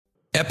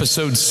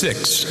Episode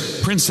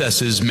 6,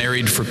 Princesses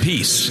Married for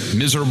Peace,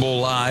 Miserable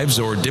Lives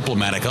or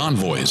Diplomatic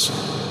Envoys.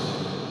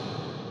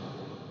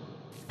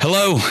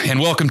 Hello, and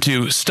welcome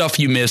to Stuff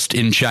You Missed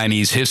in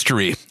Chinese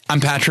History. I'm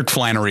Patrick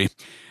Flannery.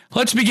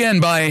 Let's begin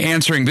by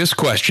answering this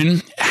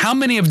question. How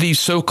many of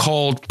these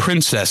so-called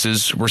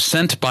princesses were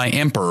sent by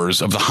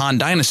emperors of the Han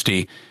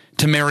Dynasty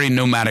to marry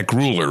nomadic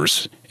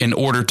rulers in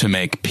order to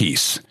make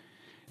peace?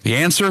 The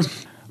answer?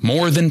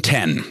 More than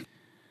 10.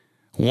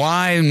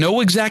 Why no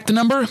exact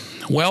number?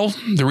 Well,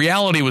 the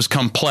reality was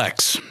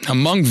complex.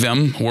 Among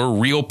them were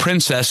real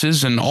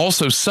princesses and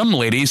also some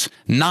ladies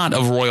not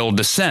of royal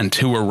descent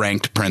who were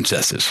ranked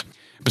princesses.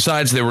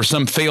 Besides, there were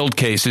some failed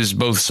cases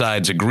both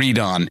sides agreed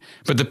on,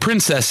 but the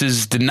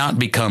princesses did not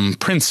become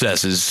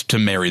princesses to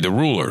marry the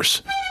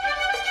rulers.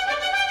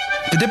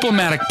 The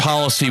diplomatic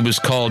policy was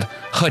called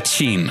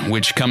Heqin,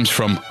 which comes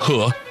from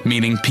He,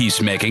 meaning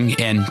peacemaking,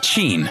 and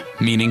Qin,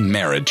 meaning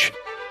marriage.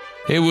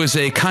 It was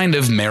a kind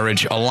of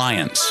marriage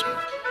alliance.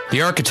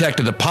 The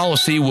architect of the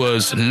policy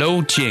was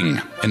Luo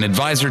Jing, an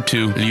advisor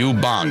to Liu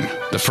Bang,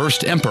 the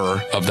first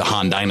emperor of the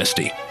Han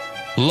Dynasty.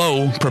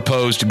 Luo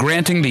proposed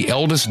granting the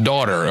eldest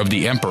daughter of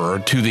the emperor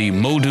to the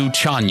Modu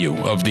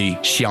Chanyu of the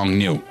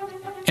Xiongnu.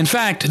 In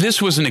fact,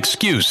 this was an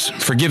excuse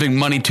for giving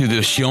money to the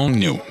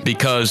Xiongnu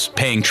because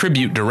paying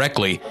tribute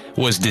directly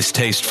was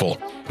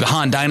distasteful. The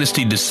Han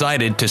Dynasty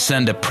decided to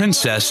send a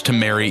princess to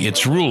marry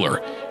its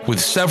ruler, with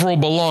several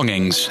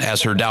belongings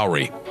as her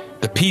dowry.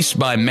 The peace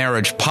by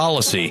marriage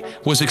policy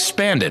was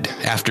expanded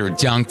after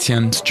Jiang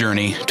Tian's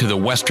journey to the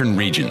western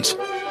regions.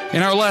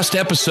 In our last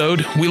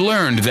episode, we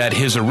learned that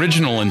his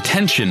original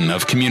intention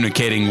of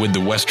communicating with the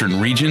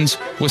western regions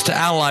was to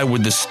ally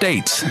with the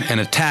states and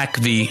attack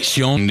the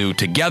Xiongnu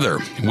together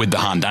with the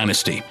Han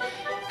Dynasty.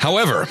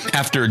 However,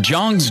 after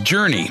Jiang's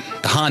journey,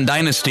 the Han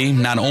Dynasty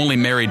not only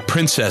married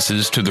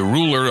princesses to the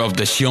ruler of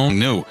the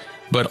Xiongnu,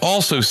 but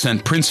also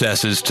sent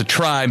princesses to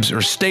tribes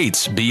or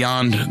states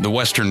beyond the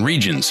western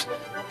regions.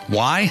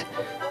 Why?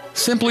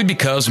 Simply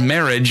because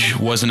marriage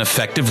was an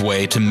effective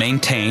way to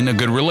maintain a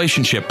good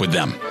relationship with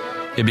them.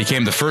 It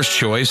became the first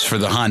choice for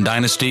the Han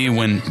Dynasty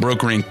when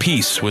brokering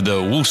peace with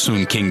the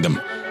Wusun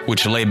Kingdom,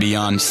 which lay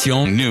beyond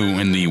Xiongnu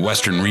in the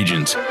western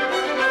regions.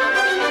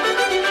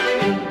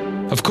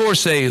 Of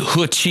course, a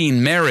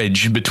Heqin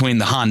marriage between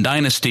the Han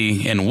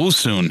Dynasty and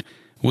Wusun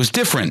was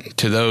different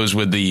to those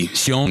with the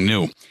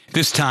Xiongnu.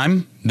 This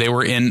time, they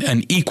were in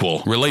an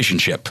equal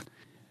relationship.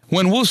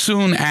 When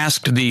Wusun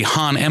asked the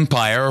Han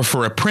Empire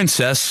for a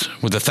princess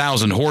with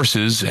 1,000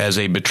 horses as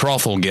a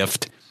betrothal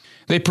gift,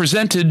 they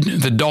presented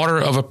the daughter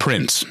of a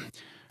prince.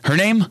 Her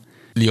name?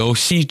 Liu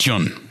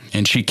Xijun,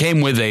 and she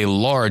came with a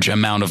large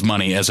amount of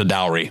money as a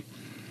dowry.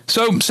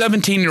 So,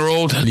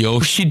 17-year-old Liu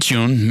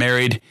Xijun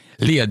married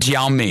Lia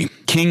Jiaomi,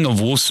 king of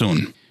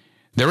Wusun.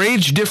 Their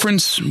age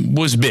difference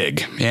was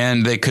big,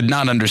 and they could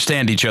not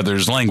understand each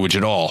other's language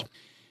at all.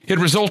 It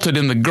resulted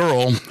in the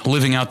girl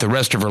living out the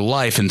rest of her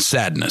life in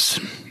sadness.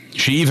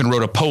 She even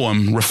wrote a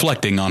poem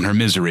reflecting on her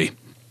misery.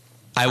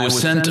 I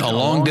was sent a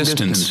long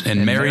distance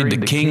and married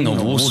the king of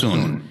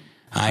Wusun.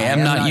 I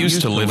am not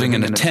used to living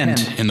in a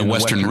tent in the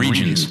western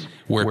regions,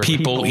 where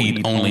people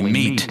eat only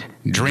meat,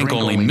 drink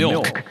only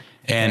milk,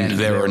 and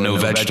there are no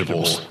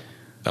vegetables.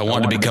 I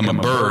want to become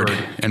a bird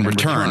and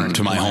return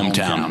to my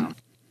hometown.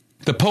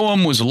 The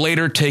poem was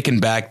later taken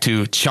back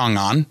to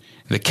Chang'an,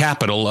 the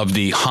capital of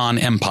the Han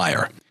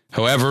Empire.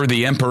 However,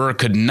 the emperor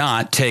could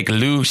not take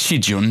Liu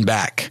Xijun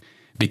back,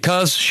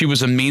 because she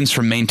was a means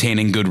for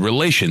maintaining good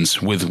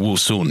relations with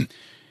Wusun.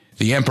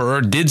 The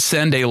emperor did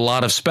send a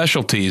lot of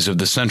specialties of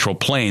the Central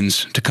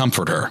Plains to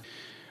comfort her.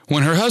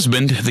 When her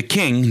husband, the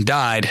king,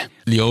 died,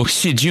 Liu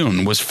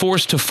Xijun was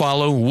forced to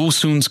follow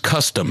Wusun's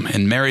custom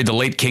and marry the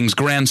late king's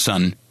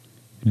grandson.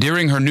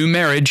 During her new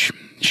marriage,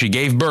 she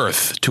gave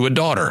birth to a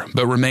daughter,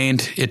 but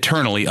remained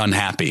eternally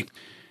unhappy.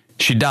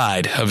 She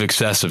died of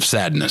excessive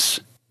sadness.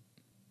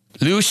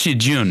 Liu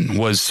Xijun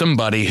was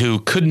somebody who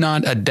could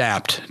not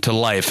adapt to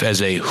life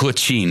as a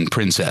Heqin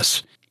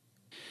princess.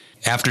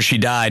 After she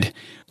died,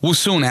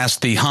 Wusun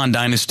asked the Han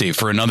Dynasty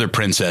for another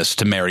princess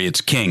to marry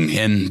its king,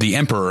 and the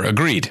emperor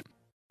agreed.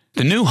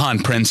 The new Han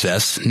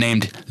princess,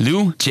 named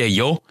Liu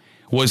Jieyo,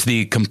 was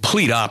the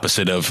complete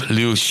opposite of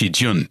Liu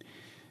Xijun.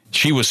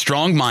 She was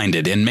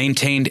strong-minded and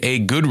maintained a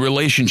good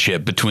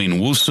relationship between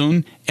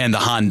Wusun and the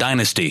Han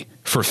Dynasty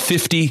for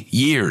 50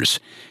 years.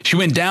 She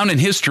went down in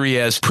history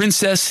as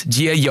Princess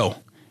Jieyo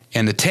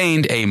and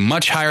attained a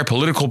much higher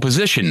political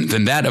position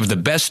than that of the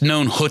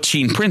best-known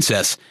Heqin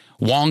princess,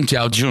 Wang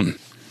Jiaojun.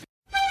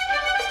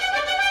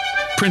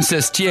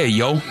 Princess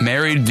Jieyo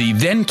married the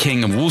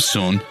then-king of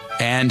Wusun,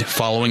 and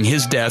following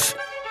his death,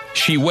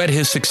 she wed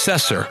his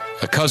successor,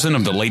 a cousin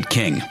of the late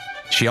king.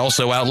 She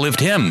also outlived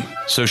him,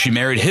 so she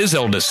married his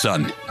eldest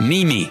son,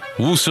 Nimi,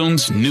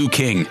 Wusun's new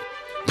king.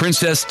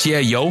 Princess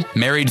Jieyo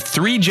married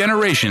 3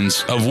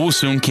 generations of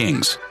Wusun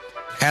kings.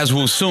 As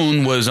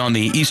Wusun was on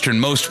the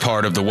easternmost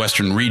part of the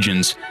western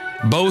regions,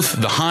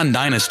 both the Han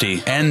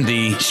Dynasty and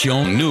the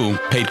Xiongnu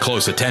paid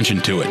close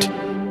attention to it.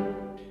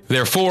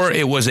 Therefore,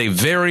 it was a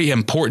very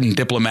important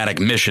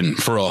diplomatic mission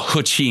for a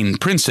Heqin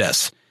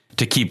princess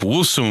to keep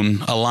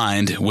Wusun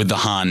aligned with the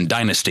Han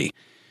dynasty.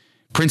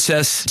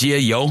 Princess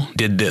Jieyou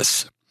did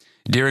this.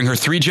 During her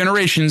 3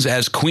 generations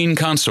as queen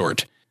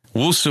consort,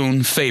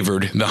 Wusun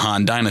favored the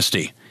Han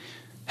dynasty.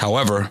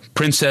 However,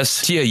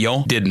 Princess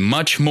Jieyou did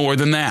much more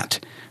than that.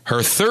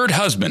 Her 3rd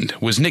husband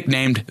was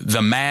nicknamed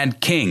the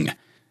Mad King.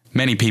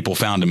 Many people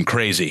found him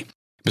crazy.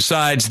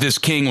 Besides, this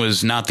king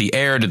was not the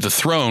heir to the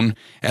throne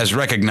as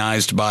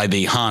recognized by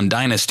the Han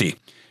dynasty.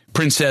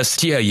 Princess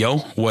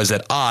Jieyou was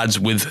at odds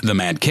with the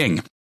Mad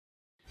King.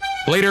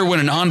 Later, when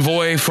an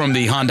envoy from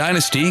the Han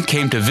dynasty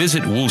came to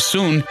visit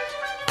Wusun,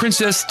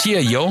 Princess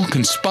Jieyou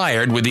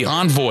conspired with the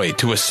envoy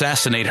to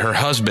assassinate her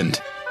husband.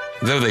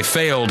 Though they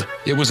failed,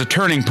 it was a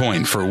turning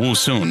point for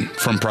Wusun,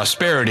 from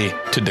prosperity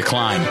to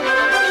decline.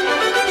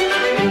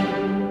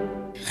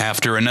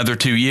 After another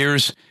 2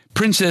 years,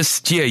 Princess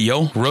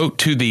Jieyou wrote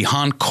to the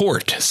Han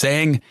court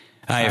saying,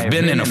 "I have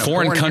been in a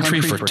foreign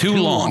country for too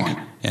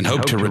long and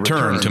hope to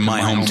return to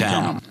my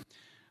hometown."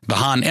 The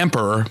Han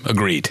emperor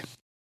agreed.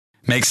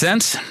 Make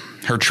sense?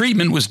 Her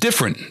treatment was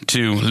different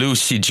to Liu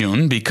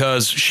Xijun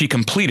because she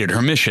completed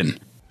her mission.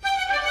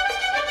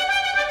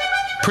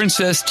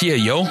 Princess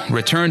Jieyou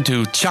returned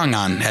to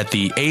Chang'an at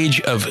the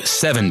age of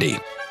 70.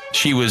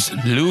 She was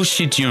Liu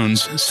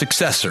Xijun's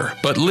successor,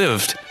 but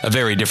lived a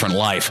very different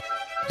life.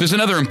 There's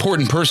another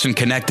important person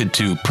connected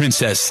to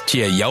Princess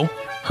Jieyou,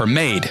 her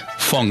maid,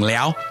 Feng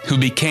Liao, who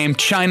became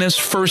China's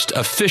first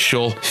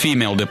official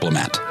female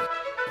diplomat.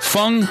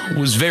 Feng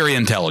was very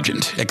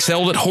intelligent,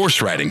 excelled at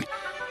horse riding,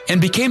 and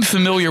became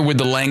familiar with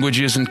the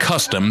languages and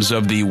customs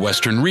of the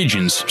Western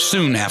regions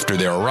soon after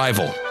their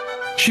arrival.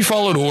 She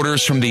followed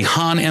orders from the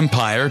Han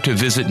Empire to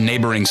visit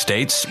neighboring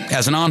states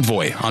as an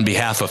envoy on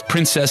behalf of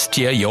Princess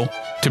Jieyou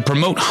to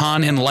promote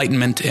Han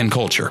enlightenment and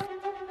culture.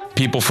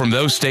 People from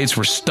those states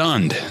were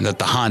stunned that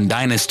the Han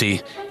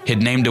dynasty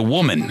had named a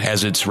woman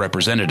as its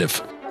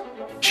representative.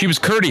 She was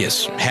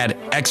courteous, had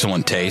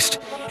excellent taste,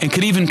 and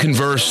could even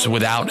converse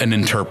without an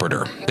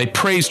interpreter. They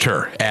praised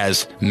her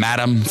as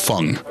Madame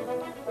Feng.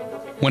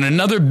 When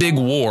another big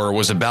war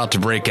was about to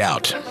break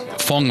out,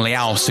 Feng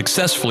Liao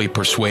successfully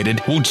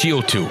persuaded Wu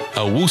Jiutu,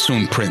 a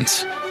Wusun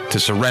prince, to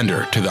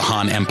surrender to the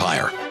Han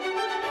Empire.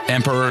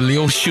 Emperor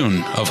Liu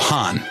Xun of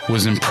Han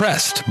was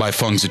impressed by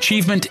Feng's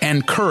achievement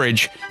and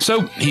courage,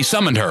 so he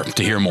summoned her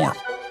to hear more.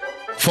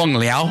 Feng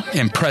Liao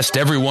impressed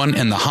everyone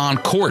in the Han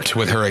court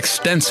with her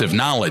extensive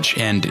knowledge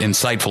and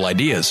insightful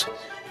ideas.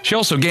 She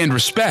also gained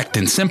respect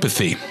and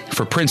sympathy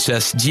for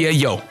Princess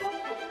Jieyou.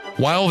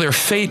 While their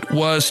fate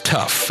was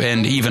tough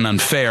and even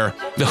unfair,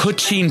 the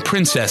Huqin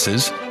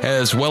princesses,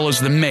 as well as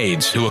the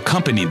maids who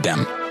accompanied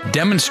them,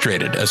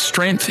 demonstrated a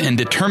strength and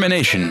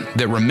determination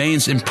that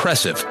remains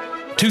impressive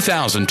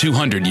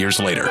 2,200 years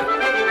later.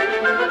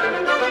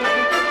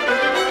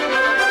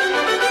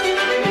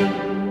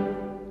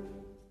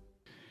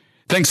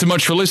 Thanks so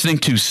much for listening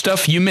to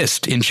Stuff You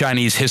Missed in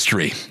Chinese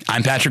History.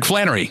 I'm Patrick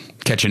Flannery.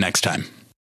 Catch you next time.